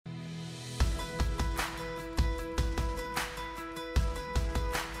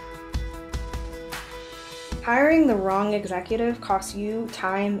Hiring the wrong executive costs you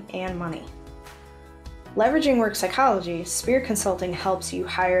time and money. Leveraging work psychology, Spear Consulting helps you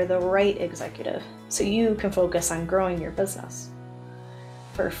hire the right executive so you can focus on growing your business.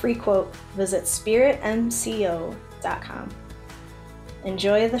 For a free quote, visit spiritmco.com.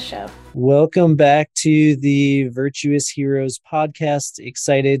 Enjoy the show. Welcome back to the Virtuous Heroes podcast.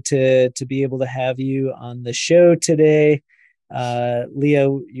 Excited to be able to have you on the show today. Leah,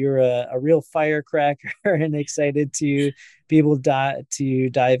 you're a real firecracker and excited to be able to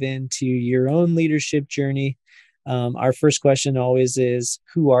dive into your own leadership journey. Our first question always is,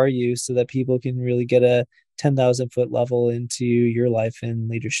 who are you, so that people can really get a 10,000 foot level into your life and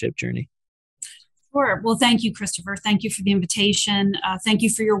leadership journey. Sure. Well, thank you, Christopher. Thank you for the invitation. Thank you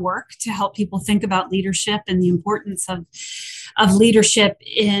for your work to help people think about leadership and the importance of leadership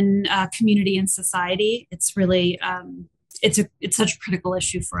in community and society. It's really it's such a critical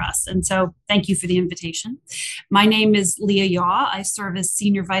issue for us. And so thank you for the invitation. My name is Leah Yaw. I serve as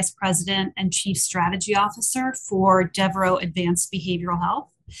Senior Vice President and Chief Strategy Officer for Devereaux Advanced Behavioral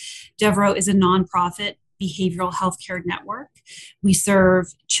Health. Devereaux is a nonprofit behavioral healthcare network. We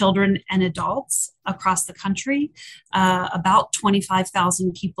serve children and adults across the country, about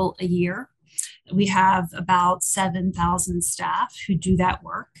 25,000 people a year. We have about 7,000 staff who do that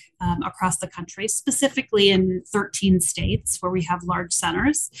work across the country, specifically in 13 states where we have large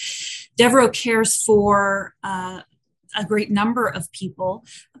centers. Devereaux cares for a great number of people.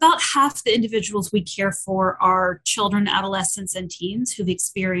 About half the individuals we care for are children, adolescents, and teens who've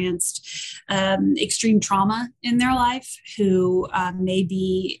experienced extreme trauma in their life, who may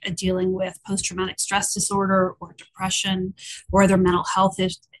be dealing with post-traumatic stress disorder or depression or other mental health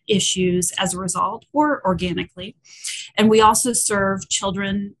issues as a result, or organically. And we also serve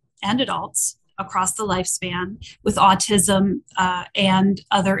children and adults across the lifespan with autism and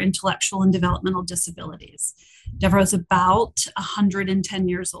other intellectual and developmental disabilities. Devereaux is about 110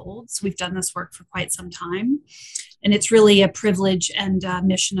 years old, so we've done this work for quite some time. And it's really a privilege and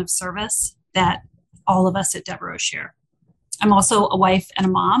mission of service that all of us at Devereaux share. I'm also a wife and a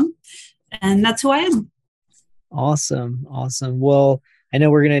mom, and that's who I am. Awesome. Well, I know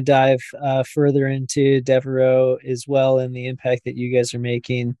we're going to dive further into Devereaux as well and the impact that you guys are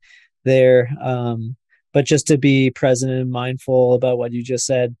making there. But just to be present and mindful about what you just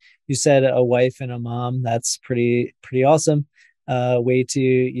said, you said a wife and a mom. That's pretty awesome. Way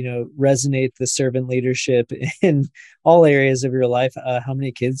to, resonate the servant leadership in all areas of your life. How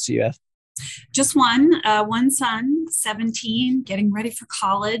many kids do you have? Just one son, 17, getting ready for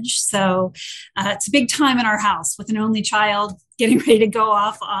college. So it's a big time in our house with an only child getting ready to go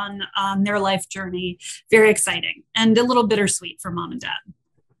off on their life journey. Very exciting and a little bittersweet for mom and dad.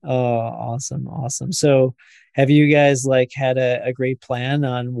 Oh, awesome. So have you guys had a great plan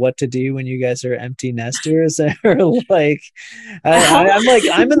on what to do when you guys are empty nesters? Or I'm like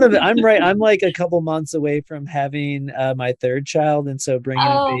a couple months away from having my third child. And so bringing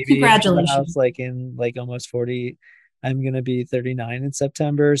a baby into the house, in almost 40, I'm going to be 39 in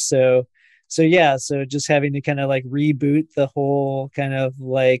September. So just having to kind of reboot the whole kind of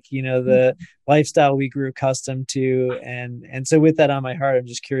the lifestyle we grew accustomed to. And so with that on my heart, I'm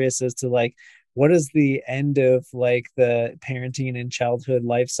just curious as to what does the end of the parenting and childhood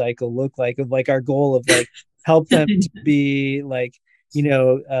life cycle look like, of our goal of help them to be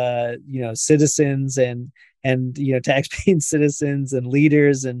citizens and tax-paying citizens and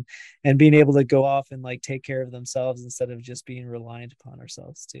leaders and being able to go off and take care of themselves instead of just being reliant upon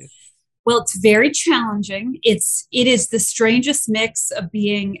ourselves too. Well, it's very challenging. It is the strangest mix of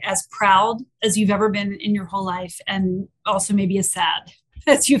being as proud as you've ever been in your whole life, and also maybe as sad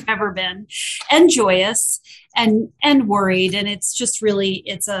as you've ever been, and joyous and worried. And it's just really,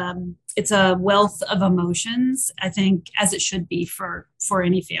 it's a wealth of emotions, I think, as it should be for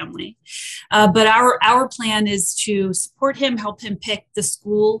any family. But our plan is to support him, help him pick the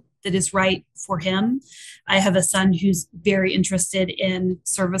school that is right for him. I have a son who's very interested in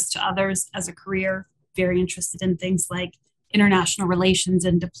service to others as a career, very interested in things like international relations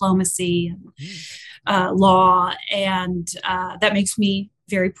and diplomacy and law. And that makes me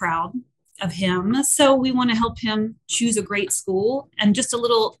very proud of him. So we want to help him choose a great school. And just a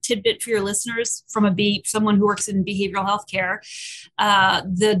little tidbit for your listeners from someone who works in behavioral health care,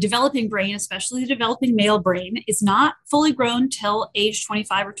 the developing brain, especially the developing male brain, is not fully grown till age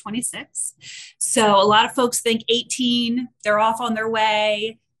 25 or 26. So a lot of folks think 18, they're off on their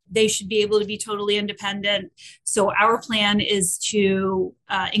way. They should be able to be totally independent. So our plan is to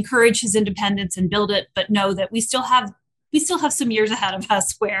encourage his independence and build it, but know that we still have some years ahead of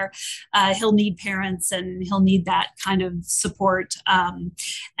us where he'll need parents and he'll need that kind of support and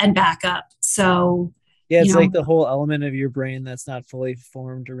backup. So Yeah, it's like the whole element of your brain that's not fully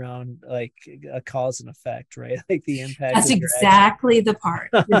formed around like a cause and effect, right? Like the impact. That's exactly the part.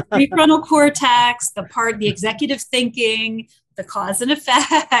 Your prefrontal cortex, the executive thinking, the cause and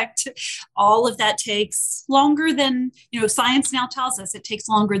effect, all of that takes longer than, science now tells us it takes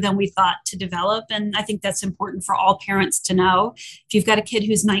longer than we thought to develop. And I think that's important for all parents to know. If you've got a kid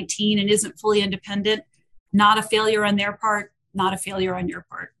who's 19 and isn't fully independent, not a failure on their part, not a failure on your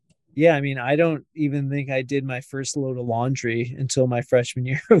part. Yeah, I mean, I don't even think I did my first load of laundry until my freshman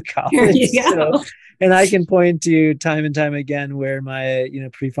year of college. So, and I can point to time and time again where my,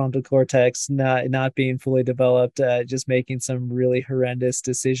 prefrontal cortex not being fully developed, just making some really horrendous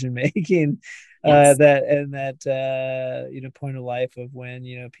decision making. Yes. That point of life of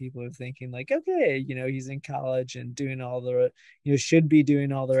when, people are thinking like, okay, he's in college and doing all the, should be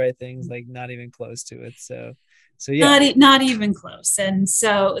doing all the right things, like not even close to it. So yeah, not even close. And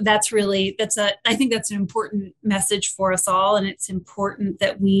so I think that's an important message for us all. And it's important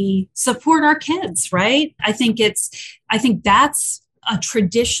that we support our kids, right? I think that's a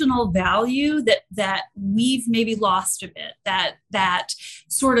traditional value that we've maybe lost a bit, that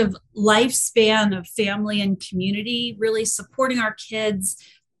sort of lifespan of family and community, really supporting our kids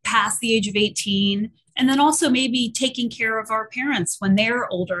past the age of 18. And then also maybe taking care of our parents when they're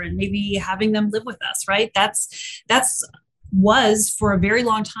older and maybe having them live with us, right? That's was for a very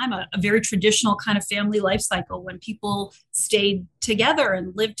long time a very traditional kind of family life cycle when people stayed together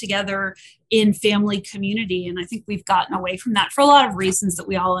and lived together in family community. And I think we've gotten away from that for a lot of reasons that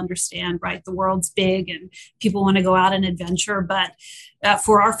we all understand, right? The world's big and people want to go out and adventure. But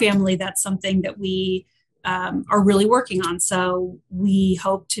for our family, that's something that we are really working on. So we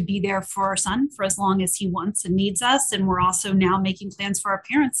hope to be there for our son for as long as he wants and needs us. And we're also now making plans for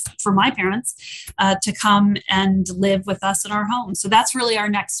my parents, to come and live with us in our home. So that's really our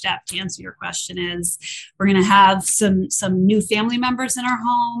next step, to answer your question. Is we're going to have some new family members in our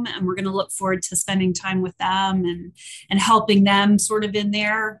home, and we're going to look forward to spending time with them and helping them sort of in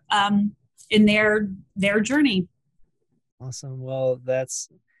their journey. Awesome. Well, that's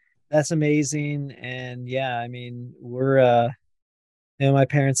amazing. And yeah, I mean, we're, my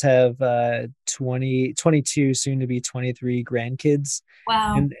parents have 22, soon to be 23 grandkids.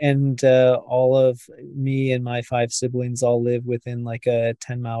 Wow. And all of me and my 5 siblings all live within like a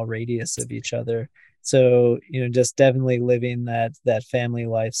 10-mile radius of each other. So, just definitely living that family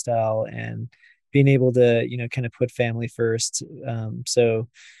lifestyle and being able to, kind of put family first.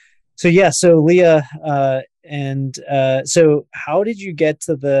 So yeah, so Leah, so how did you get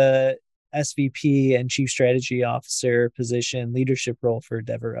to the SVP and Chief Strategy Officer position leadership role for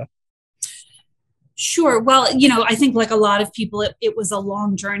Deborah? Sure. Well, I think like a lot of people, it was a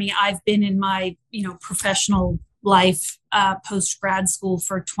long journey. I've been in my, professional life post grad school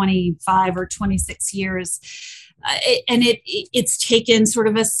for 25 or 26 years. And it's taken sort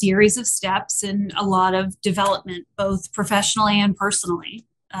of a series of steps and a lot of development, both professionally and personally.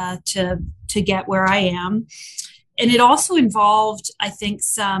 To get where I am. And it also involved, I think,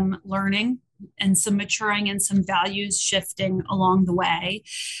 some learning and some maturing and some values shifting along the way.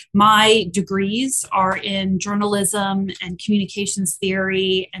 My degrees are in journalism and communications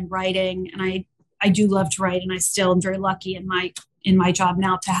theory and writing. And I do love to write, and I still am very lucky in my job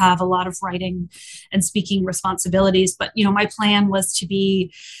now to have a lot of writing and speaking responsibilities. But, my plan was to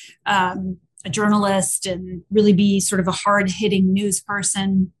be a journalist and really be sort of a hard-hitting news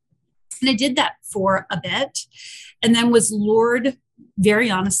person. And I did that for a bit, and then was lured,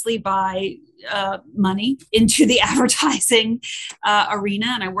 very honestly, by money into the advertising arena.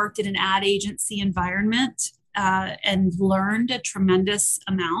 And I worked in an ad agency environment and learned a tremendous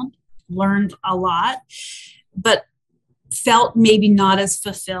amount, learned a lot, but felt maybe not as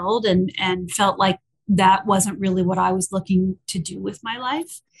fulfilled and felt like that wasn't really what I was looking to do with my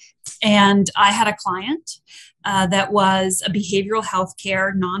life. And I had a client that was a behavioral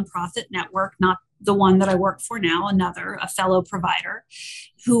healthcare nonprofit network, not the one that I work for now, a fellow provider,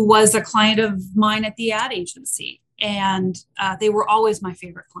 who was a client of mine at the ad agency. And they were always my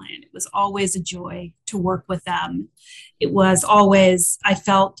favorite client. It was always a joy to work with them. It was always, I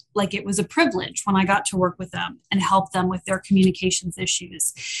felt like it was a privilege when I got to work with them and help them with their communications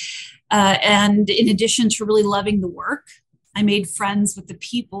issues. And in addition to really loving the work, I made friends with the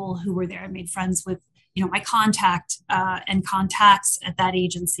people who were there. I made friends with, my contact and contacts at that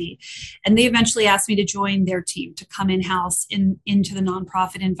agency. And they eventually asked me to join their team, to come in-house into the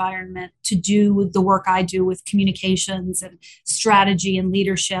nonprofit environment, to do the work I do with communications and strategy and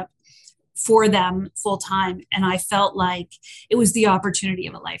leadership for them full time. And I felt like it was the opportunity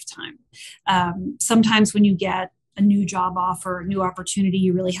of a lifetime. Sometimes when you get a new job offer, a new opportunity,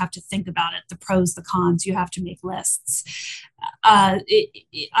 you really have to think about it, the pros, the cons, you have to make lists.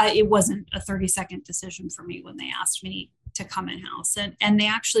 It wasn't a 30-second decision for me when they asked me to come in-house. And they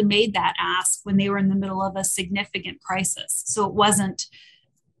actually made that ask when they were in the middle of a significant crisis. So it wasn't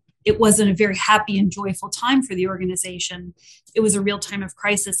a very happy and joyful time for the organization. It was a real time of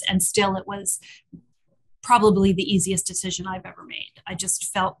crisis, and still it was probably the easiest decision I've ever made. I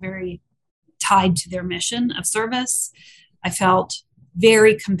just felt very tied to their mission of service. I felt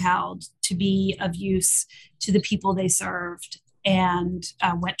very compelled to be of use to the people they served, and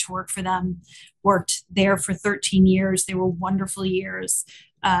went to work for them, worked there for 13 years. They were wonderful years.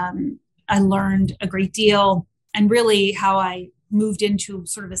 I learned a great deal, and really how I moved into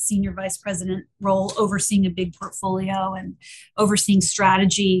sort of a senior vice president role, overseeing a big portfolio and overseeing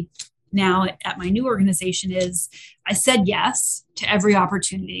strategy now at my new organization is I said yes to every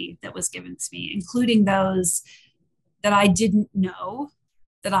opportunity that was given to me, including those that I didn't know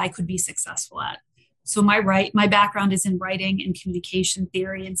that I could be successful at. So my background is in writing and communication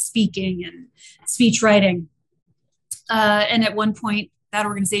theory and speaking and speech writing. And at one point, that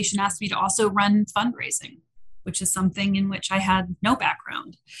organization asked me to also run fundraising, which is something in which I had no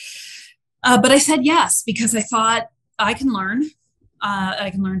background. But I said yes, because I thought I can learn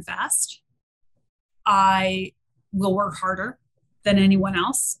fast. I will work harder than anyone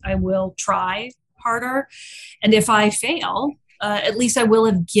else. I will try harder. And if I fail, at least I will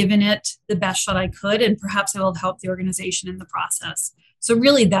have given it the best shot I could, and perhaps I will have helped the organization in the process. So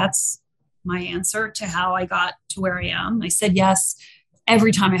really, that's my answer to how I got to where I am. I said yes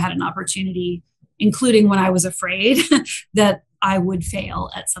every time I had an opportunity, including when I was afraid that I would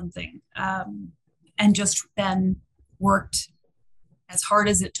fail at something, and just then worked as hard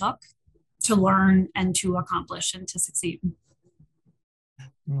as it took to learn and to accomplish and to succeed.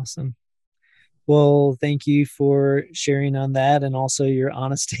 Awesome. Well, thank you for sharing on that, and also your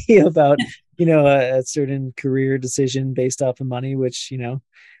honesty about, a certain career decision based off of money, which,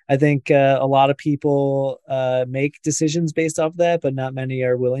 I think a lot of people make decisions based off of that, but not many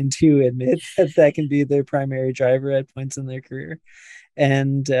are willing to admit that that can be their primary driver at points in their career.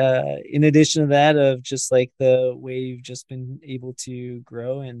 And in addition to that, of just like the way you've just been able to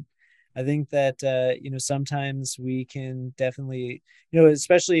grow. And I think that, sometimes we can definitely,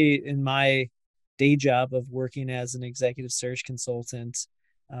 especially in my day job of working as an executive search consultant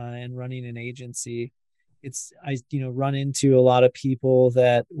and running an agency, I run into a lot of people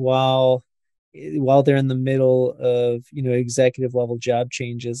that while they're in the middle of, executive level job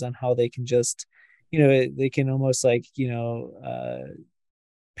changes, on how they can just, they can almost like,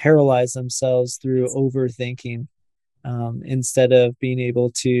 paralyze themselves through overthinking, instead of being able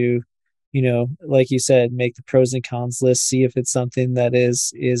to, like you said, make the pros and cons list, see if it's something that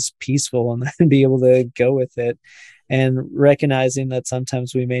is peaceful, and then be able to go with it. And recognizing that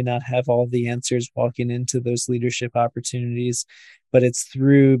sometimes we may not have all the answers walking into those leadership opportunities, but it's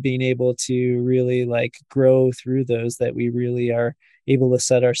through being able to really like grow through those that we really are able to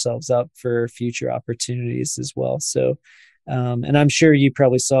set ourselves up for future opportunities as well. So, and I'm sure you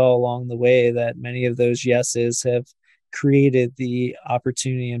probably saw along the way that many of those yeses have created the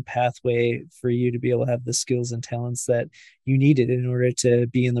opportunity and pathway for you to be able to have the skills and talents that you needed in order to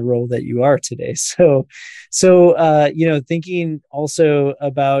be in the role that you are today. So, thinking also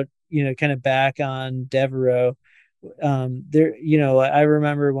about, kind of back on Devereaux, I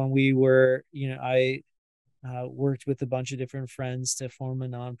remember when we were, I worked with a bunch of different friends to form a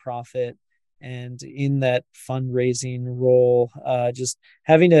nonprofit. And in that fundraising role, just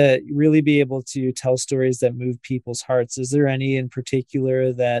having to really be able to tell stories that move people's hearts. Is there any in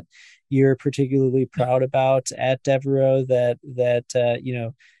particular that you're particularly proud about at Devereaux that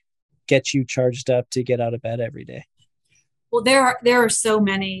gets you charged up to get out of bed every day? Well, there are so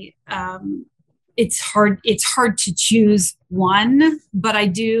many. It's hard to choose one, but I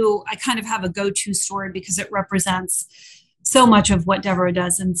kind of have a go-to story because it represents so much of what Devereaux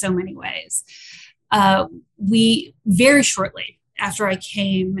does in so many ways. We very shortly after I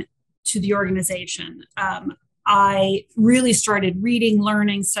came to the organization, I really started reading,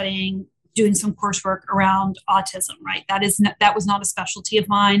 learning, studying, doing some coursework around autism, right? That was not a specialty of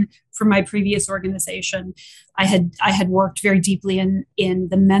mine from my previous organization. I had worked very deeply in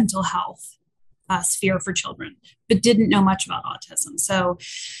the mental health sphere for children, but didn't know much about autism. So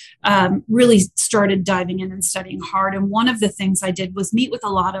really started diving in and studying hard. And one of the things I did was meet with a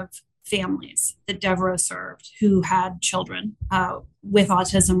lot of families that Devereaux served who had children with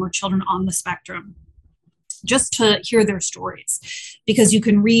autism or children on the spectrum, just to hear their stories, because you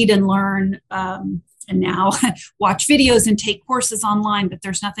can read and learn and now watch videos and take courses online, but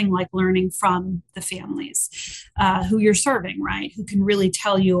there's nothing like learning from the families who you're serving, right? Who can really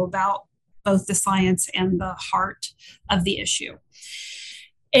tell you about both the science and the heart of the issue.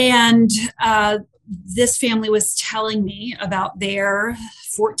 And this family was telling me about their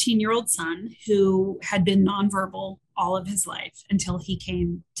 14-year-old son who had been nonverbal all of his life until he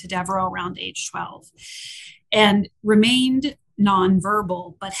came to Devereaux around age 12 and remained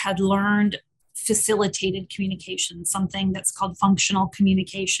nonverbal, but had learned facilitated communication, something that's called functional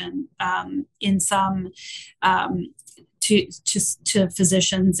communication in some to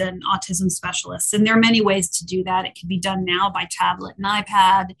physicians and autism specialists. And there are many ways to do that. It can be done now by tablet and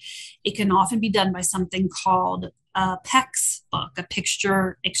iPad. It can often be done by something called a PECS book, a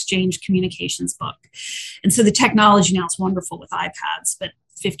picture exchange communications book. And so the technology now is wonderful with iPads, but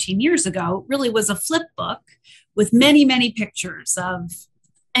 15 years ago, it really was a flip book with many, many pictures of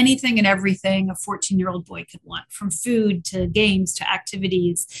anything and everything a 14-year-old boy could want, from food to games to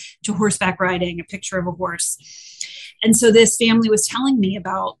activities to horseback riding, a picture of a horse. And so this family was telling me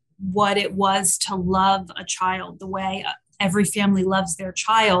about what it was to love a child the way every family loves their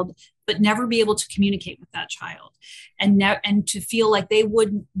child, but never be able to communicate with that child, and to feel like they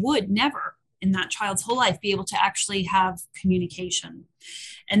would never in that child's whole life be able to actually have communication.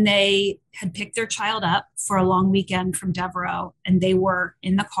 And they had picked their child up for a long weekend from Devereaux, and they were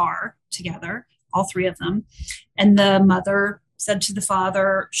in the car together, all three of them. And the mother said to the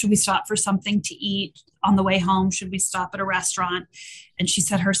father, should we stop for something to eat on the way home? Should we stop at a restaurant? And she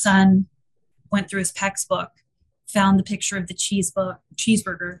said her son went through his PECS book, found the picture of the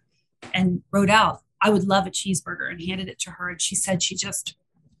cheeseburger, and wrote out, I would love a cheeseburger, and handed it to her. And she said she just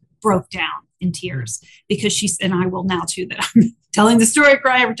broke down in tears because and I will now too, that I'm telling the story, I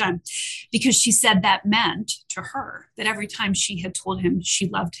cry every time, because she said that meant to her that every time she had told him she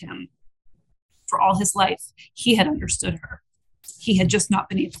loved him for all his life, he had understood her. He had just not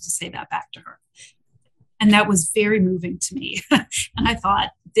been able to say that back to her. And that was very moving to me. And I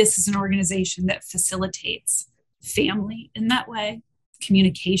thought, this is an organization that facilitates family in that way,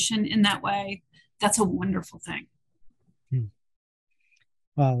 communication in that way. That's a wonderful thing.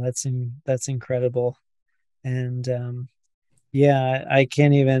 Wow, that's incredible. And yeah, I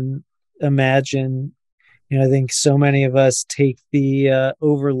can't even imagine, I think so many of us take the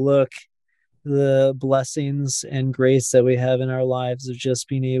overlook the blessings and grace that we have in our lives of just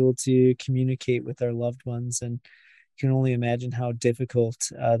being able to communicate with our loved ones. And you can only imagine how difficult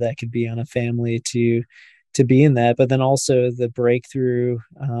that could be on a family to be in that. But then also the breakthrough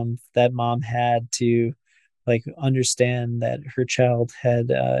that mom had to like understand that her child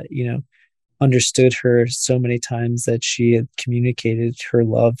had understood her so many times, that she had communicated her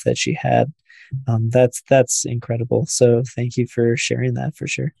love that she had. That's incredible. So thank you for sharing that, for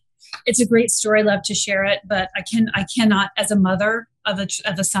sure. It's a great story. I love to share it, but I cannot, as a mother of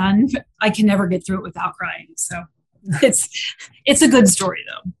a son, I can never get through it without crying. So it's a good story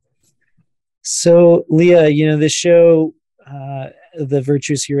though. So Leah, the show, the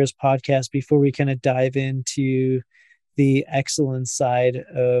Virtuous Heroes podcast, before we kind of dive into the excellence side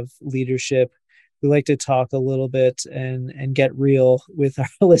of leadership, we like to talk a little bit and get real with our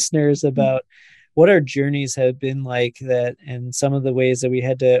listeners about what our journeys have been like, that, and some of the ways that we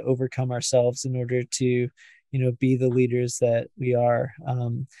had to overcome ourselves in order to, be the leaders that we are.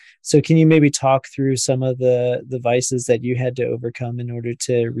 So can you maybe talk through some of the vices that you had to overcome in order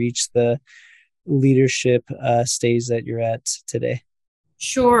to reach the leadership stage that you're at today?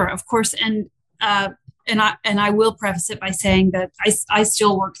 Sure, of course. And I will preface it by saying that I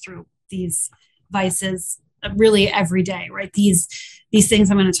still work through these vices really every day, right? These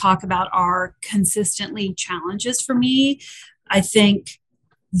things I'm going to talk about are consistently challenges for me. I think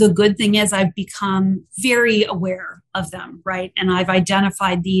the good thing is I've become very aware of them, right? And I've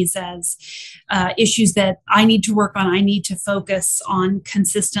identified these as issues that I need to work on. I need to focus on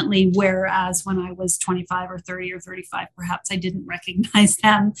consistently, whereas when I was 25 or 30 or 35, perhaps I didn't recognize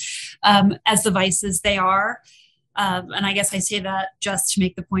them as the vices they are. And I guess I say that just to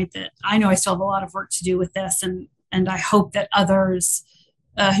make the point that I know I still have a lot of work to do with this. And I hope that others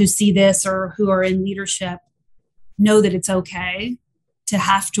who see this or who are in leadership know that it's okay to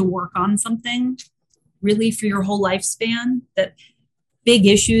have to work on something really for your whole lifespan, that big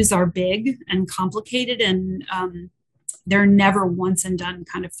issues are big and complicated, and they're never once and done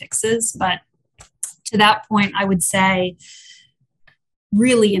kind of fixes. But to that point, I would say,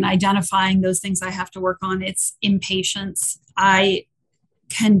 really, in identifying those things I have to work on, it's impatience. I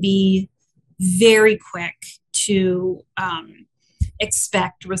can be very quick to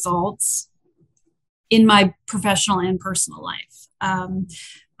expect results in my professional and personal life.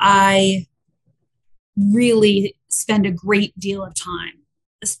 I really spend a great deal of time,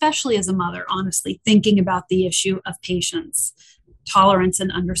 especially as a mother, honestly, thinking about the issue of patience, tolerance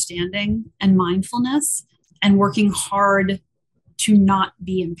and understanding, and mindfulness, and working hard to not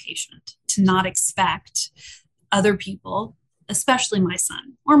be impatient, to not expect other people, especially my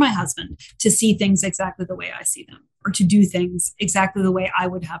son or my husband, to see things exactly the way I see them, or to do things exactly the way I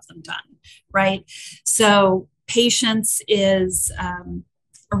would have them done, right? So patience is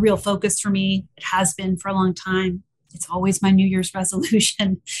a real focus for me. It has been for a long time. It's always my New Year's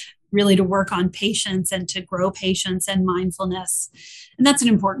resolution, really, to work on patience and to grow patience and mindfulness. And that's an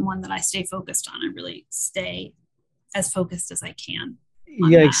important one that I stay focused on. I really stay as focused as I can.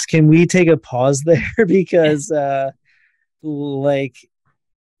 Yikes. Can we take a pause there? Because like,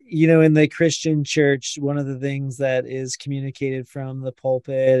 you know, in the Christian church, one of the things that is communicated from the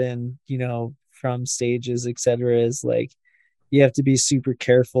pulpit and, you know, from stages, etc., is like, you have to be super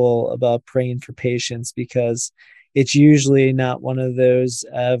careful about praying for patience, because it's usually not one of those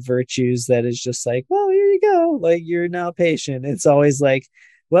virtues that is just like, well, here you go, like, you're now patient. It's always like,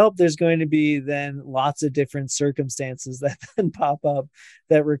 well, there's going to be then lots of different circumstances that then pop up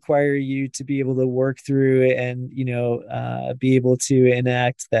that require you to be able to work through and, you know, be able to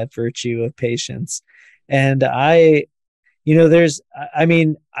enact that virtue of patience. And you know,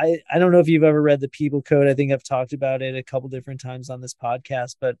 I don't know if you've ever read the People Code. I think I've talked about it a couple different times on this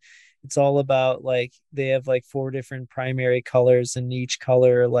podcast, but it's all about, like, they have like 4 different primary colors, and each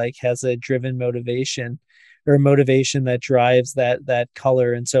color like has a driven motivation, or a motivation that drives that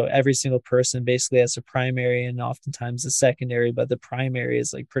color. And so every single person basically has a primary and oftentimes a secondary, but the primary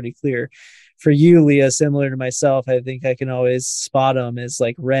is like pretty clear. For you, Leah, similar to myself, I think I can always spot them as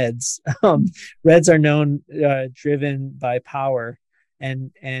like reds. Reds are known driven by power,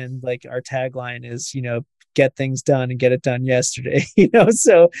 and like our tagline is, you know, get things done and get it done yesterday. You know,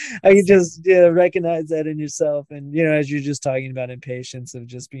 so I can just recognize that in yourself. And, you know, as you're just talking about impatience, of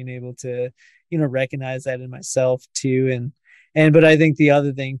just being able to, you know, recognize that in myself too. But I think the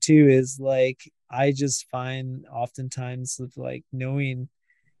other thing too is, like, I just find oftentimes with like knowing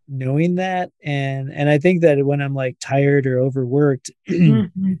that, and I think that when I'm like tired or overworked,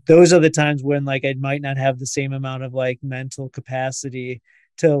 those are the times when like I might not have the same amount of like mental capacity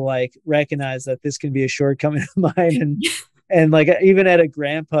to like recognize that this can be a shortcoming of mine. And like, even at a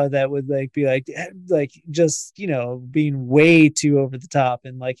grandpa that would like be like just, you know, being way too over the top,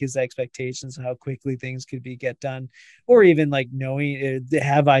 and like his expectations of how quickly things could get done, or even like knowing,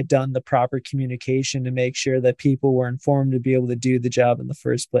 have I done the proper communication to make sure that people were informed to be able to do the job in the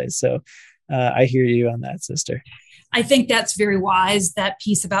first place. So I hear you on that, sister. I think that's very wise, that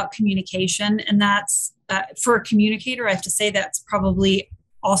piece about communication. And that's for a communicator, I have to say that's probably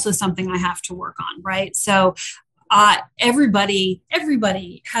also something I have to work on, right? So everybody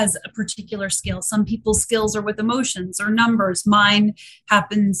has a particular skill. Some people's skills are with emotions or numbers. Mine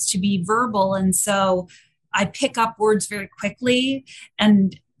happens to be verbal. And so I pick up words very quickly,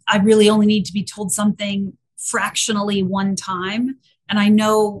 and I really only need to be told something fractionally one time, and I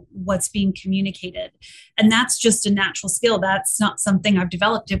know what's being communicated. And that's just a natural skill. That's not something I've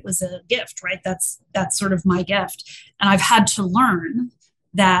developed. It was a gift, right? That's sort of my gift. And I've had to learn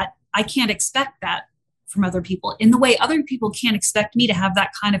that I can't expect that from other people, in the way other people can't expect me to have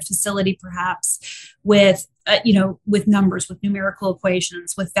that kind of facility, perhaps with, with numbers, with numerical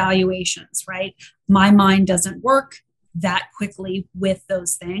equations, with valuations, right? My mind doesn't work that quickly with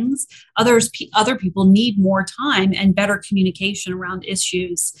those things. Other people need more time and better communication around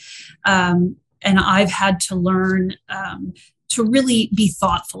issues. And I've had to learn to really be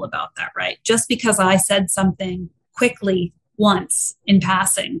thoughtful about that, right? Just because I said something quickly once in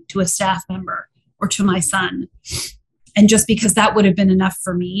passing to a staff member or to my son, and just because that would have been enough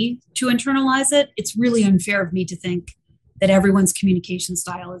for me to internalize it, it's really unfair of me to think that everyone's communication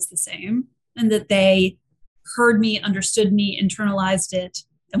style is the same, and that they heard me, understood me, internalized it,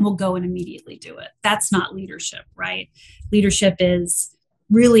 and will go and immediately do it. That's not leadership, right? Leadership is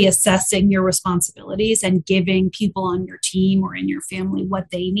really assessing your responsibilities and giving people on your team or in your family what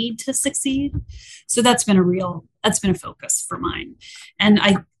they need to succeed. So that's been a focus for mine. And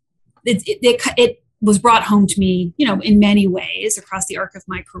it was brought home to me, you know, in many ways across the arc of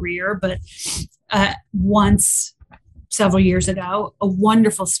my career. But once, several years ago, a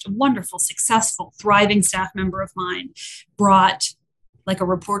wonderful, successful, thriving staff member of mine brought like a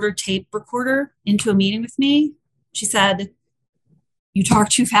reporter tape recorder into a meeting with me. She said, "You talk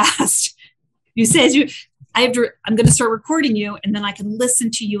too fast. I'm going to start recording you, and then I can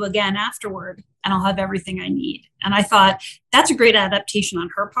listen to you again afterward, and I'll have everything I need." And I thought, that's a great adaptation on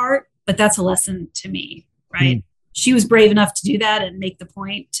her part, but that's a lesson to me, right? She was brave enough to do that and make the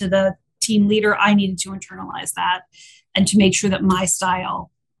point to the team leader, I needed to internalize that and to make sure that my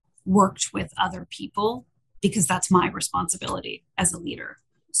style worked with other people, because that's my responsibility as a leader.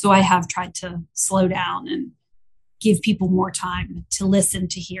 So I have tried to slow down and give people more time to listen,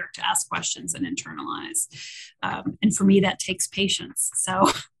 to hear, to ask questions and internalize. And for me, that takes patience. So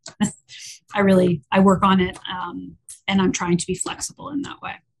I work on it, and I'm trying to be flexible in that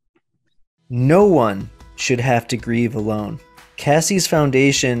way. No one should have to grieve alone. Cassie's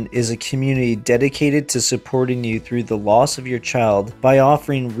Foundation is a community dedicated to supporting you through the loss of your child by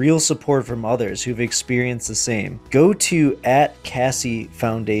offering real support from others who've experienced the same. Go to @Cassie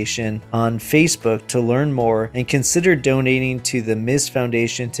Foundation on Facebook to learn more, and consider donating to the Ms.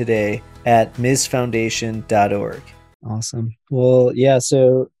 Foundation today at msfoundation.org. Awesome. Well, yeah,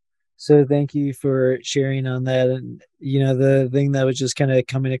 so thank you for sharing on that. And the thing that was just kind of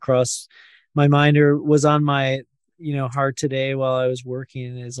coming across my mind, or was on my heart today while I was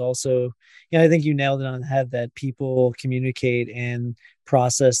working, is also, I think you nailed it on the head, that people communicate and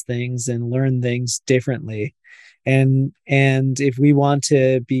process things and learn things differently. And if we want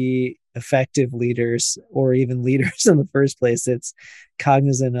to be effective leaders, or even leaders in the first place, it's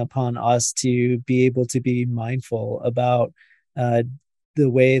cognizant upon us to be able to be mindful about the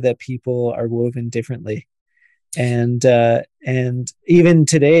way that people are woven differently. And even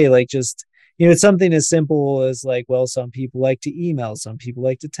today, like, just, it's something as simple as like, well, some people like to email, some people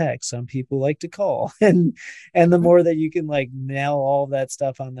like to text, some people like to call. And the more that you can like nail all that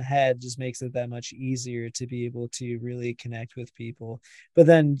stuff on the head, just makes it that much easier to be able to really connect with people. But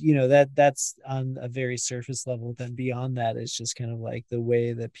then, that's on a very surface level. Then beyond that, it's just kind of like the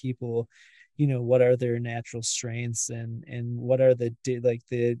way that people, what are their natural strengths, and what are the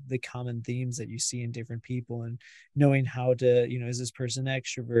common themes that you see in different people, and knowing how to, is this person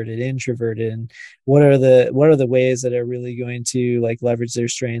extroverted, introverted, and what are the ways that are really going to like leverage their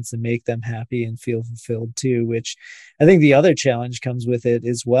strengths and make them happy and feel fulfilled too. Which I think the other challenge comes with it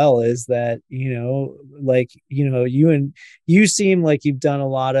as well, is that, you seem like you've done a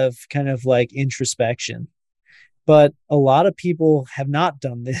lot of kind of like introspection, but a lot of people have not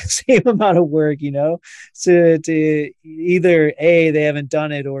done the same amount of work, so to either A, they haven't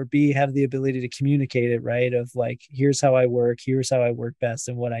done it, or B, have the ability to communicate it, right? Of like, here's how I work best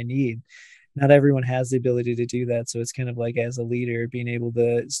and what I need. Not everyone has the ability to do that. So it's kind of like, as a leader, being able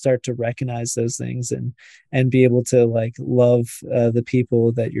to start to recognize those things and be able to like love the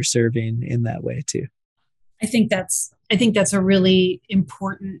people that you're serving in that way too. I think that's a really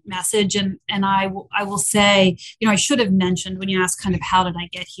important message. And I will say, I should have mentioned when you asked kind of how did I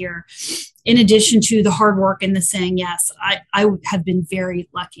get here, in addition to the hard work and the saying yes, I have been very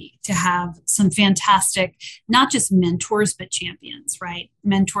lucky to have some fantastic, not just mentors, but champions, right?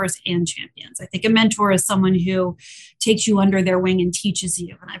 Mentors and champions. I think a mentor is someone who takes you under their wing and teaches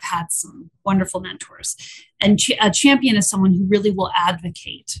you. And I've had some wonderful mentors. And a champion is someone who really will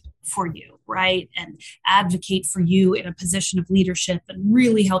advocate for you, right? And advocate for you in a position of leadership and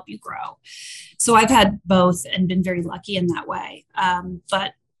really help you grow. So I've had both and been very lucky in that way.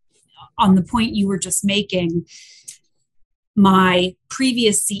 But on the point you were just making, my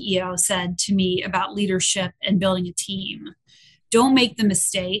previous CEO said to me about leadership and building a team, don't make the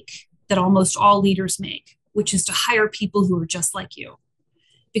mistake that almost all leaders make, which is to hire people who are just like you,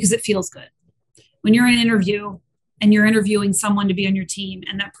 because it feels good. When you're in an interview and you're interviewing someone to be on your team,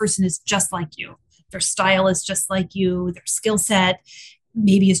 and that person is just like you, their style is just like you, their skill set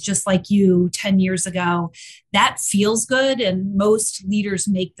maybe is just like you 10 years ago, that feels good. And most leaders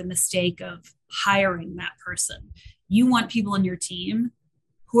make the mistake of hiring that person. You want people on your team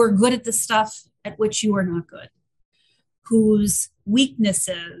who are good at the stuff at which you are not good, whose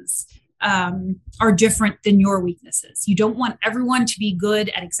weaknesses are different than your weaknesses. You don't want everyone to be good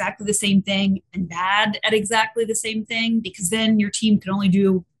at exactly the same thing and bad at exactly the same thing, because then your team can only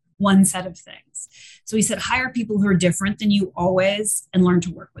do one set of things. So he said, hire people who are different than you always and learn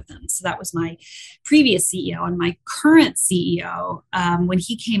to work with them. So that was my previous CEO. And my current CEO, when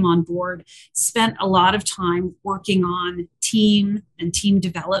he came on board, spent a lot of time working on team and team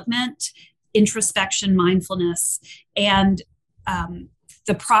development, introspection, mindfulness, and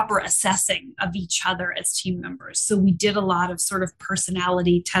the proper assessing of each other as team members. So we did a lot of sort of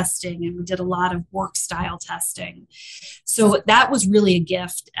personality testing, and we did a lot of work style testing. So that was really a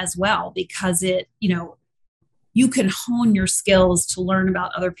gift as well, because it, you can hone your skills to learn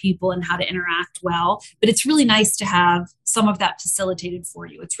about other people and how to interact well, but it's really nice to have some of that facilitated for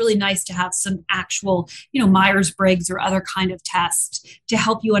you. It's really nice to have some actual, Myers-Briggs or other kind of test to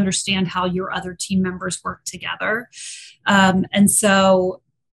help you understand how your other team members work together. And so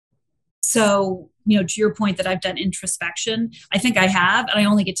So, to your point that I've done introspection, I think I have, and I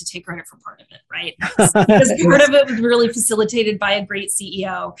only get to take credit for part of it, right? Because part of it was really facilitated by a great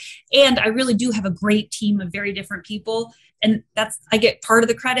CEO. And I really do have a great team of very different people. And I get part of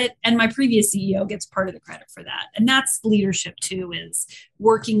the credit, and my previous CEO gets part of the credit for that. And that's leadership too, is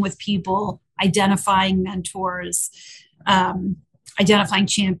working with people, identifying mentors, identifying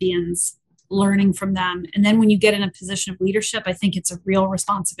champions, learning from them. And then when you get in a position of leadership, I think it's a real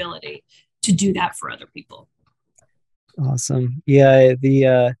responsibility to do that for other people. Awesome. Yeah.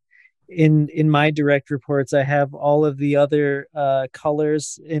 In my direct reports, I have all of the other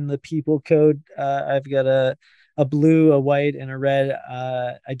colors in the people code. I've got a blue, a white, and a red.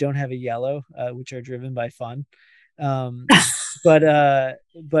 I don't have a yellow, which are driven by fun. But I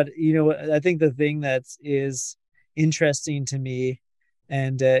think the thing that is interesting to me,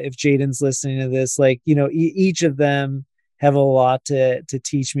 and if Jaden's listening to this, each of them have a lot to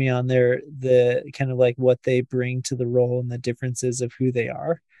teach me on the kind of like what they bring to the role and the differences of who they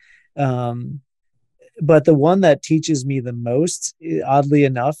are. But the one that teaches me the most, oddly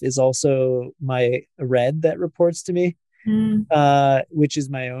enough, is also my red that reports to me, which is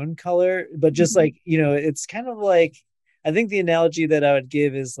my own color. But just it's kind of like, I think the analogy that I would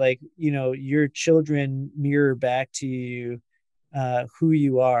give is your children mirror back to you who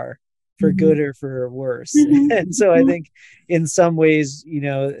you are, for good or for worse. And so I think in some ways,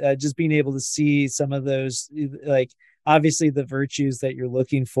 just being able to see some of those, obviously the virtues that you're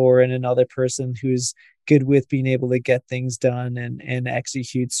looking for in another person who's good with being able to get things done and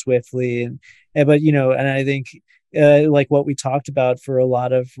execute swiftly. And I think like what we talked about for a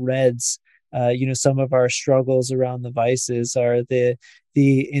lot of Reds, some of our struggles around the vices are the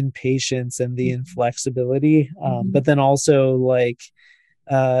impatience and the inflexibility. But then also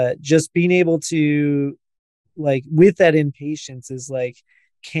just being able to with that impatience is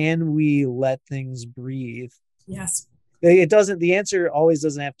can we let things breathe? Yes. The answer always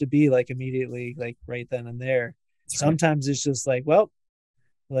doesn't have to be immediately, right then and there. That's sometimes right. It's just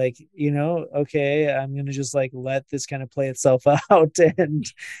okay, I'm going to just let this kind of play itself out and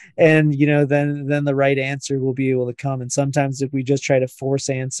then the right answer will be able to come. And sometimes if we just try to force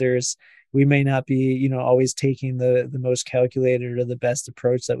answers, we may not be, always taking the most calculated or the best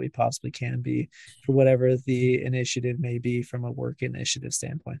approach that we possibly can be for whatever the initiative may be from a work initiative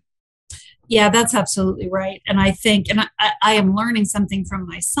standpoint. Yeah, that's absolutely right. And I think, and I am learning something from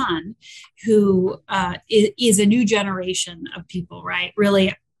my son, who is a new generation of people, right?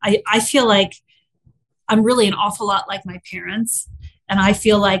 Really, I feel like I'm really an awful lot like my parents. And I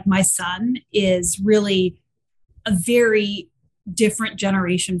feel like my son is really a very different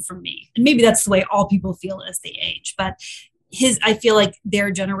generation from me. And maybe that's the way all people feel as they age. But I feel like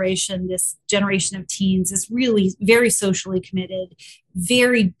their generation, this generation of teens, is really very socially committed,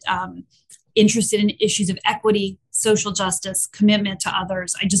 very interested in issues of equity, social justice, commitment to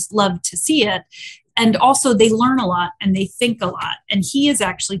others. I just love to see it. And also they learn a lot and they think a lot. And he is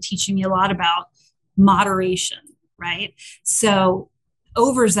actually teaching me a lot about moderation, right? So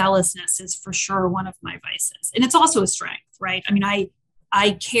overzealousness is for sure one of my vices. And it's also a strength, right? I mean,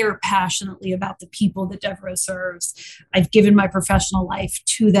 I care passionately about the people that Devereaux serves. I've given my professional life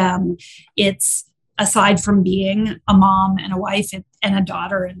to them. It's, aside from being a mom and a wife and a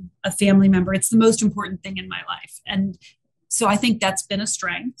daughter and a family member, it's the most important thing in my life. And so I think that's been a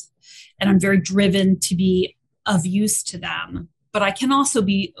strength. And I'm very driven to be of use to them. But I can also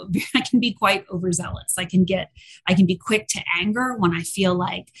be quite overzealous. I can be quick to anger when I feel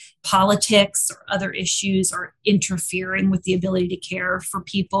like politics or other issues are interfering with the ability to care for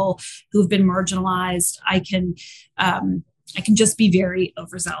people who've been marginalized. I can just be very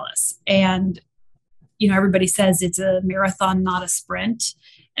overzealous. And everybody says it's a marathon, not a sprint.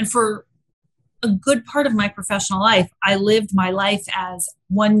 And for a good part of my professional life, I lived my life as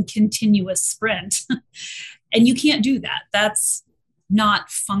one continuous sprint. And you can't do that. That's not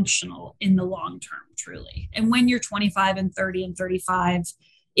functional in the long term, truly. And when you're 25 and 30 and 35,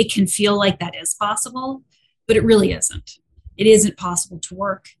 it can feel like that is possible, but it really isn't. It isn't possible to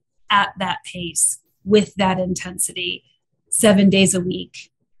work at that pace with that intensity 7 days a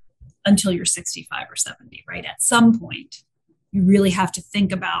week until you're 65 or 70, right? At some point, you really have to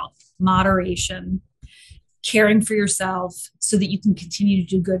think about moderation, caring for yourself so that you can continue to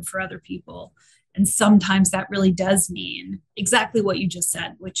do good for other people. And sometimes that really does mean exactly what you just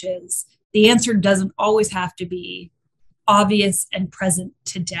said, which is the answer doesn't always have to be obvious and present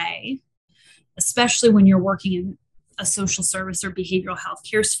today, especially when you're working in a social service or behavioral health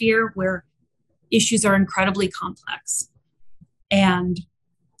care sphere where issues are incredibly complex. And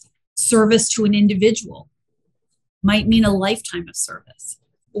service to an individual might mean a lifetime of service.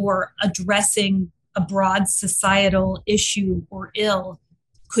 or addressing a broad societal issue or ill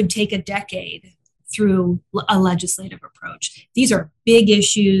could take a decade through a legislative approach. These are big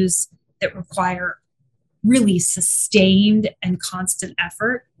issues that require really sustained and constant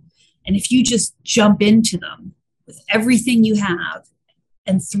effort. And if you just jump into them with everything you have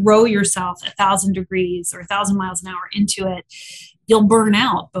and throw yourself 1,000 degrees or 1,000 miles an hour into it, you'll burn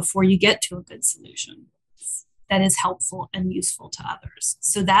out before you get to a good solution that is helpful and useful to others.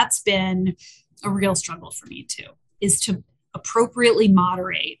 So that's been a real struggle for me too, is to appropriately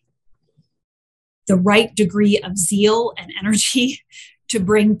moderate the right degree of zeal and energy to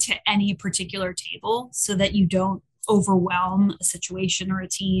bring to any particular table so that you don't overwhelm a situation or a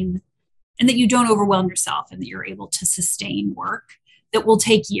team, and that you don't overwhelm yourself, and that you're able to sustain work that will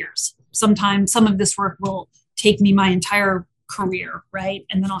take years. Sometimes some of this work will take me my entire career, right?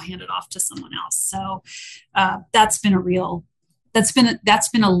 And then I'll hand it off to someone else. So that's been a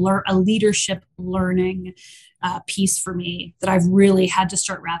leadership learning piece for me that I've really had to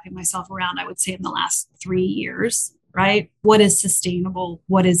start wrapping myself around, I would say, in the last 3 years, right? What is sustainable?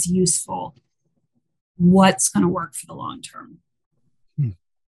 What is useful? What's going to work for the long term?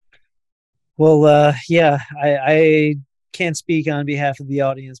 Well, yeah, I can't speak on behalf of the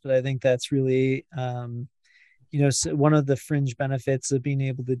audience, but I think that's really, one of the fringe benefits of being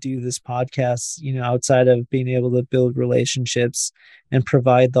able to do this podcast, outside of being able to build relationships and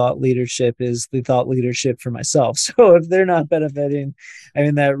provide thought leadership, is the thought leadership for myself. So if they're not benefiting, I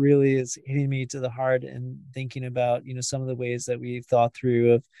mean, that really is hitting me to the heart, and thinking about, some of the ways that we've thought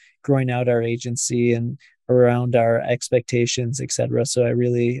through of growing out our agency and around our expectations, etc. So I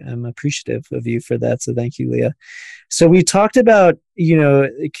really am appreciative of you for that. So thank you, Leah. So we talked about,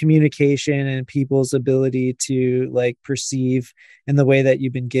 communication and people's ability to perceive in the way that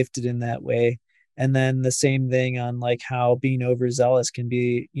you've been gifted in that way. And then the same thing on how being overzealous can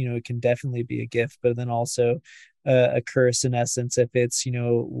be, it can definitely be a gift, but then also a curse in essence if it's,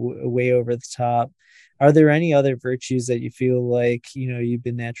 way over the top. Are there any other virtues that you feel like, you've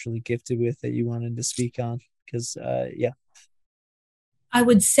been naturally gifted with that you wanted to speak on? Because, yeah. I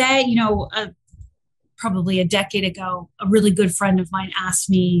would say, probably a decade ago, a really good friend of mine asked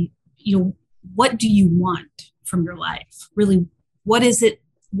me, what do you want from your life? Really, what is it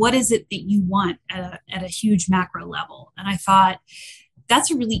that you want at a huge macro level? And I thought, that's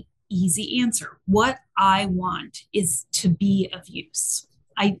a really easy answer. What I want is to be of use.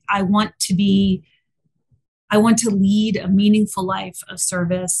 I want to lead a meaningful life of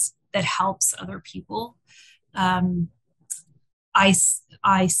service that helps other people. I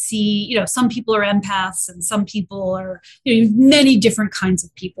see, some people are empaths, and some people are, many different kinds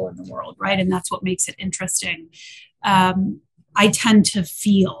of people in the world, right? And that's what makes it interesting. I tend to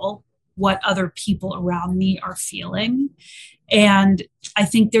feel what other people around me are feeling. And I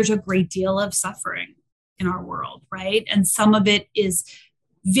think there's a great deal of suffering in our world, right? And some of it is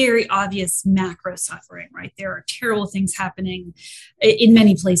very obvious macro suffering, right? There are terrible things happening in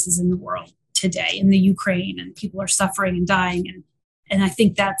many places in the world today, in the Ukraine, and people are suffering and dying. And I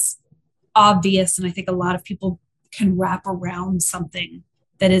think that's obvious. And I think a lot of people can wrap around something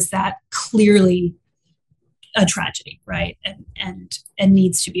that is that clearly a tragedy, right? And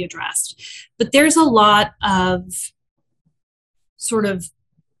needs to be addressed. But there's a lot of sort of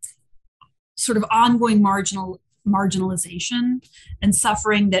ongoing marginalization and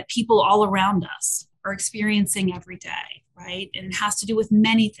suffering that people all around us are experiencing every day, right? And it has to do with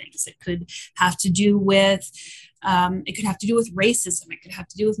many things. It could have to do with racism. It could have to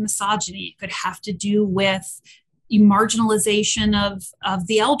do with misogyny. It could have to do with marginalization of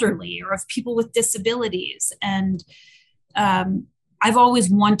the elderly or of people with disabilities. And I've always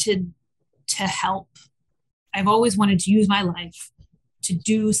wanted to help. I've always wanted to use my life to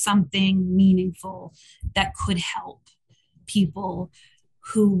do something meaningful that could help people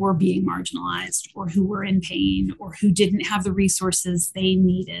who were being marginalized, or who were in pain, or who didn't have the resources they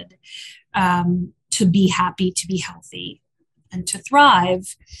needed to be happy, to be healthy, and to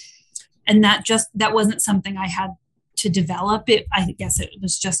thrive. And that wasn't something I had to develop. I guess it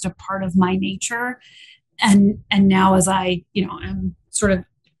was just a part of my nature. And now, as I, am sort of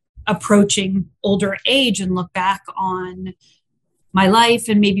approaching older age and look back on my life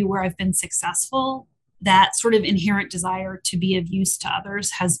and maybe where I've been successful, that sort of inherent desire to be of use to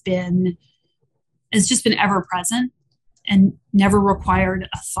others has just been ever present and never required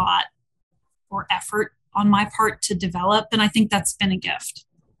a thought or effort on my part to develop. And I think that's been a gift.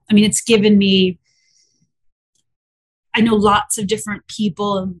 I mean, it's given me, I know lots of different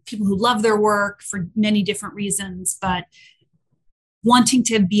people and people who love their work for many different reasons, but wanting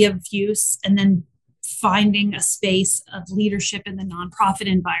to be of use and then finding a space of leadership in the nonprofit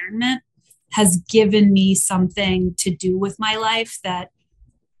environment has given me something to do with my life that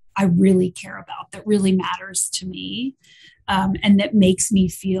I really care about, that really matters to me, and that makes me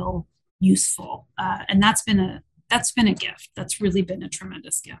feel useful. And that's been a gift. That's really been a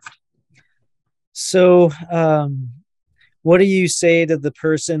tremendous gift. So, what do you say to the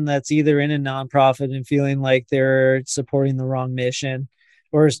person that's either in a nonprofit and feeling like they're supporting the wrong mission,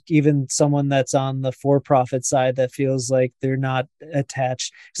 or even someone that's on the for-profit side that feels like they're not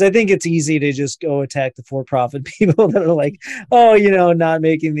attached? Because I think it's easy to just go attack the for-profit people that are like, oh, not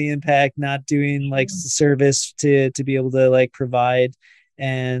making the impact, not doing like service to be able to like provide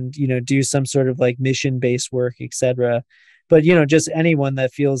and, do some sort of like mission-based work, etc. But, just anyone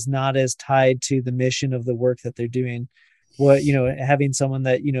that feels not as tied to the mission of the work that they're doing. What, having someone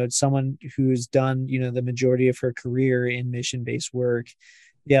that, someone who's done, the majority of her career in mission-based work.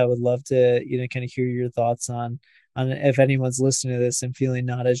 Yeah, I would love to, kind of hear your thoughts on if anyone's listening to this and feeling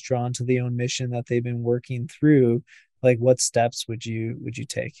not as drawn to the own mission that they've been working through, like what steps would you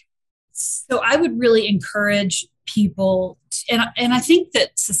take? So I would really encourage people, and I think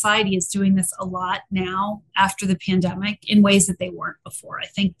that society is doing this a lot now after the pandemic in ways that they weren't before. I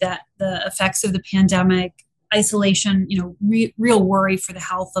think that the effects of the pandemic, isolation, real worry for the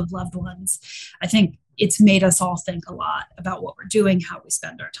health of loved ones, I think it's made us all think a lot about what we're doing, how we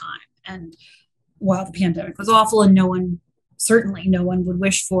spend our time. And while the pandemic was awful and certainly no one would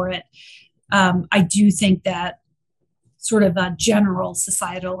wish for it, I do think that sort of a general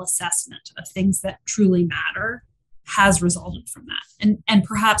societal assessment of things that truly matter has resulted from that. And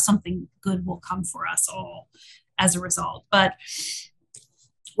perhaps something good will come for us all as a result. But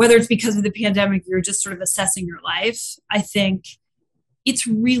whether it's because of the pandemic, you're just sort of assessing your life, I think it's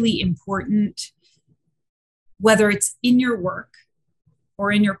really important, whether it's in your work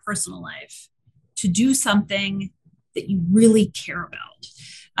or in your personal life, to do something that you really care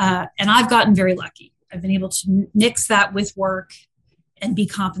about. And I've gotten very lucky. I've been able to mix that with work and be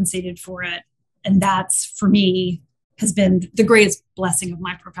compensated for it. And that's, for me, has been the greatest blessing of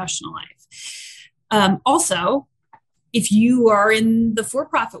my professional life. Also, if you are in the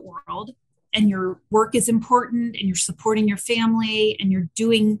for-profit world and your work is important and you're supporting your family and you're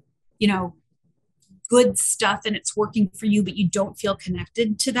doing, good stuff and it's working for you, but you don't feel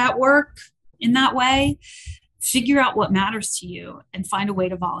connected to that work in that way, figure out what matters to you and find a way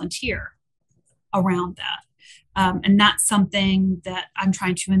to volunteer around that. And that's something that I'm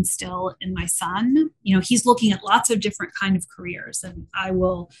trying to instill in my son. He's looking at lots of different kind of careers, and I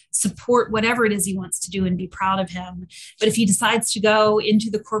will support whatever it is he wants to do and be proud of him. But if he decides to go into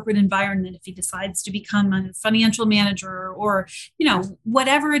the corporate environment, if he decides to become a financial manager or,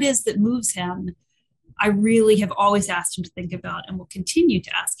 whatever it is that moves him, I really have always asked him to think about, and will continue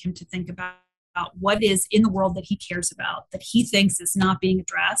to ask him to think about what is in the world that he cares about, that he thinks is not being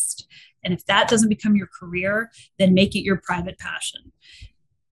addressed. And if that doesn't become your career, then make it your private passion.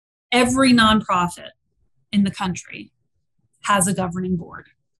 Every nonprofit in the country has a governing board.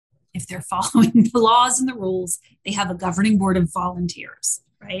 If they're following the laws and the rules, they have a governing board of volunteers,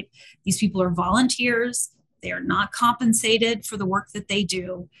 right? These people are volunteers. They are not compensated for the work that they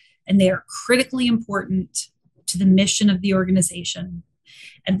do, and they are critically important to the mission of the organization.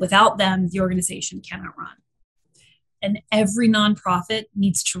 And without them, the organization cannot run. And every nonprofit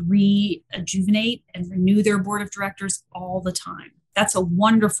needs to rejuvenate and renew their board of directors all the time. That's a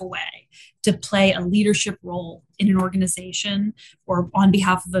wonderful way to play a leadership role in an organization or on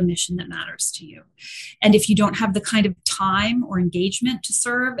behalf of a mission that matters to you. And if you don't have the kind of time or engagement to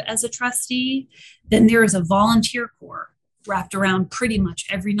serve as a trustee, then there is a volunteer corps wrapped around pretty much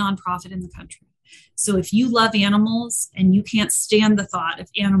every nonprofit in the country. So if you love animals and you can't stand the thought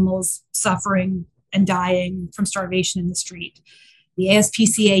of animals suffering and dying from starvation in the street, the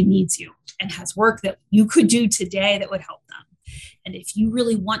ASPCA needs you and has work that you could do today that would help them. And if you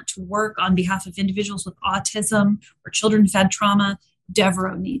really want to work on behalf of individuals with autism or children who've had trauma,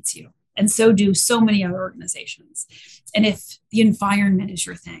 Devereaux needs you. And so do so many other organizations. And if the environment is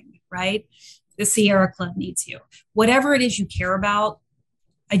your thing, right? The Sierra Club needs you. Whatever it is you care about,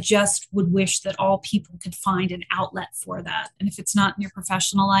 I just would wish that all people could find an outlet for that. And if it's not in your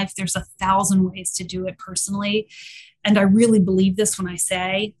professional life, there's 1,000 ways to do it personally. And I really believe this when I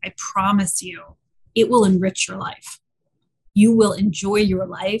say, I promise you, it will enrich your life. You will enjoy your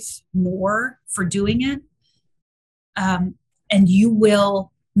life more for doing it. And you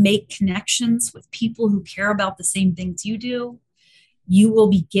will make connections with people who care about the same things you do. You will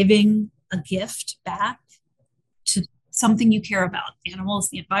be giving a gift back to something you care about: animals,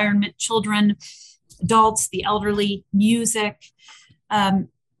 the environment, children, adults, the elderly, music. And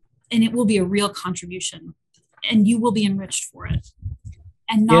and it will be a real contribution, and you will be enriched for it.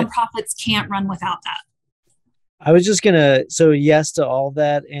 And nonprofits can't run without that. I was just so yes to all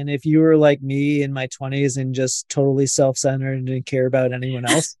that. And if you were like me in my 20s and just totally self-centered and didn't care about anyone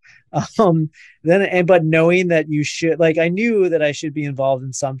else, but knowing that you should, like, I knew that I should be involved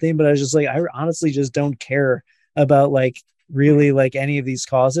in something, but I was just like, I honestly just don't care about like really like any of these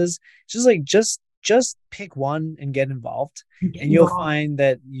causes. It's just like, just pick one and get involved, and you'll find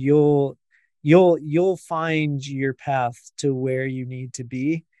that you'll find your path to where you need to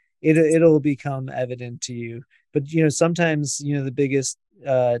be. It'll become evident to you. But sometimes the biggest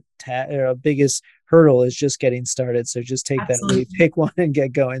biggest hurdle is just getting started. So just take Absolutely. That leap, pick one and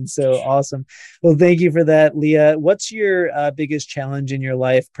get going. So awesome. Well, thank you for that, Leah. What's your biggest challenge in your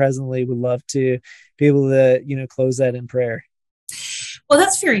life presently? Would love to be able to close that in prayer. Well,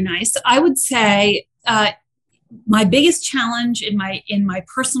 that's very nice. I would say my biggest challenge in my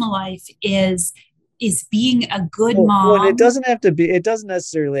personal life is being a good mom. Well, it doesn't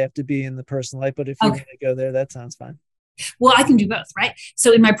necessarily have to be in the personal life, but if you want to go there, that sounds fine. Well, I can do both, right?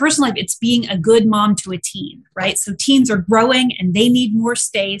 So in my personal life, it's being a good mom to a teen, right? So teens are growing and they need more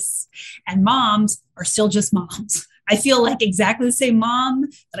space, and moms are still just moms. I feel like exactly the same mom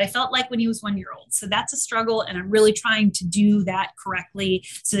that I felt like when he was 1 year old. So that's a struggle. And I'm really trying to do that correctly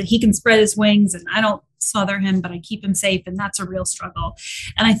so that he can spread his wings and I don't smother him, but I keep him safe. And that's a real struggle.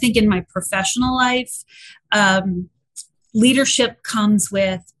 And I think in my professional life, leadership comes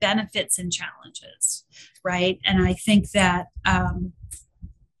with benefits and challenges, right? And I think that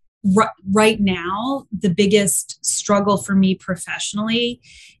right now, the biggest struggle for me professionally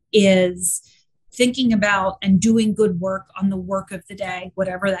is thinking about and doing good work on the work of the day,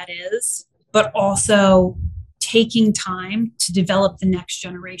 whatever that is, but also taking time to develop the next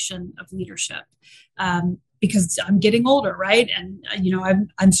generation of leadership. Because I'm getting older, right? And,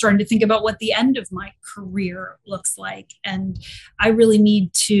 I'm starting to think about what the end of my career looks like. And I really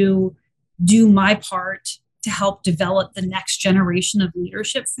need to do my part to help develop the next generation of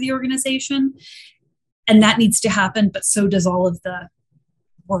leadership for the organization. And that needs to happen, but so does all of the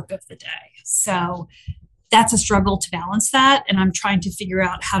work of the day. So that's a struggle to balance that. And I'm trying to figure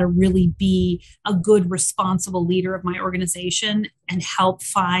out how to really be a good, responsible leader of my organization and help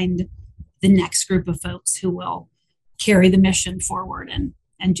find the next group of folks who will carry the mission forward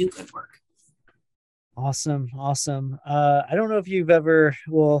and do good work. Awesome. I don't know if you've ever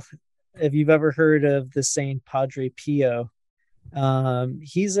heard of the Saint Padre Pio.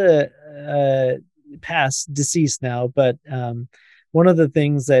 He's a past deceased now, but one of the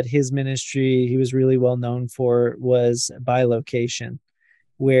things that his ministry he was really well known for was bilocation,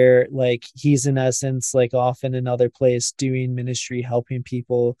 where like he's in essence like off in another place doing ministry, helping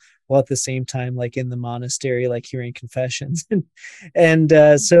people, while at the same time like in the monastery like hearing confessions.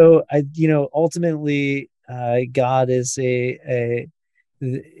 So I ultimately God is if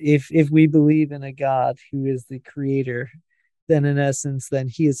we believe in a God who is the creator, then in essence then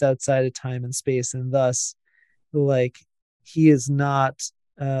he is outside of time and space, and thus like he is not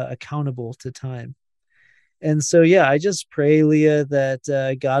accountable to time. And so, yeah, I just pray, Leah,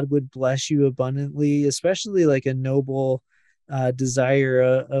 that God would bless you abundantly, especially like a noble desire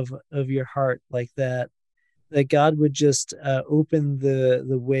of your heart like that God would just open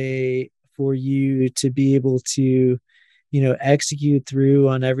the way for you to be able to, execute through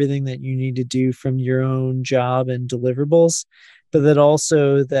on everything that you need to do from your own job and deliverables. But that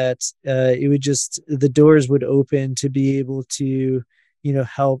also that it would just, the doors would open to be able to,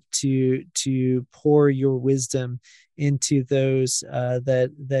 help to pour your wisdom into those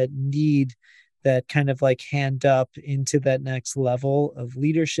that need that kind of like hand up into that next level of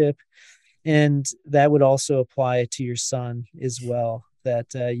leadership. And that would also apply to your son as well,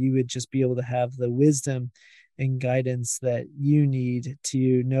 that you would just be able to have the wisdom and guidance that you need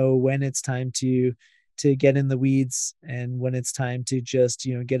to know when it's time to get in the weeds and when it's time to just,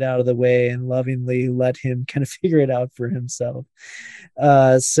 get out of the way and lovingly let him kind of figure it out for himself.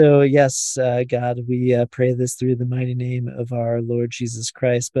 So yes, God, we pray this through the mighty name of our Lord Jesus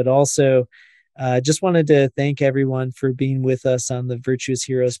Christ, but also just wanted to thank everyone for being with us on the Virtuous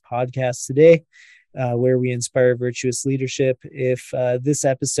Heroes podcast today, where we inspire virtuous leadership. If this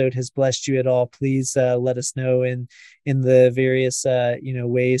episode has blessed you at all, please let us know in the various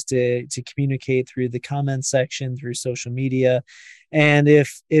ways to communicate through the comment section, through social media. And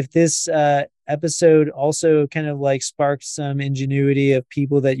if this episode also kind of like sparked some ingenuity of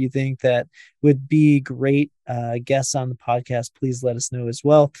people that you think that would be great guests on the podcast, please let us know as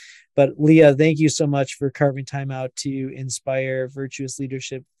well. But Leah, thank you so much for carving time out to inspire virtuous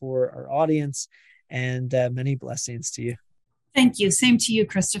leadership for our audience, and many blessings to you. Thank you. Same to you,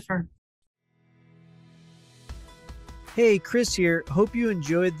 Christopher. Hey, Chris here. Hope you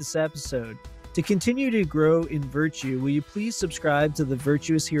enjoyed this episode. To continue to grow in virtue, will you please subscribe to the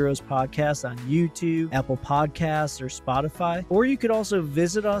Virtuous Heroes podcast on YouTube, Apple Podcasts, or Spotify? Or you could also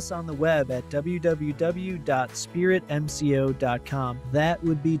visit us on the web at www.spiritmco.com. That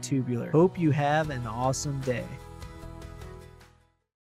would be tubular. Hope you have an awesome day.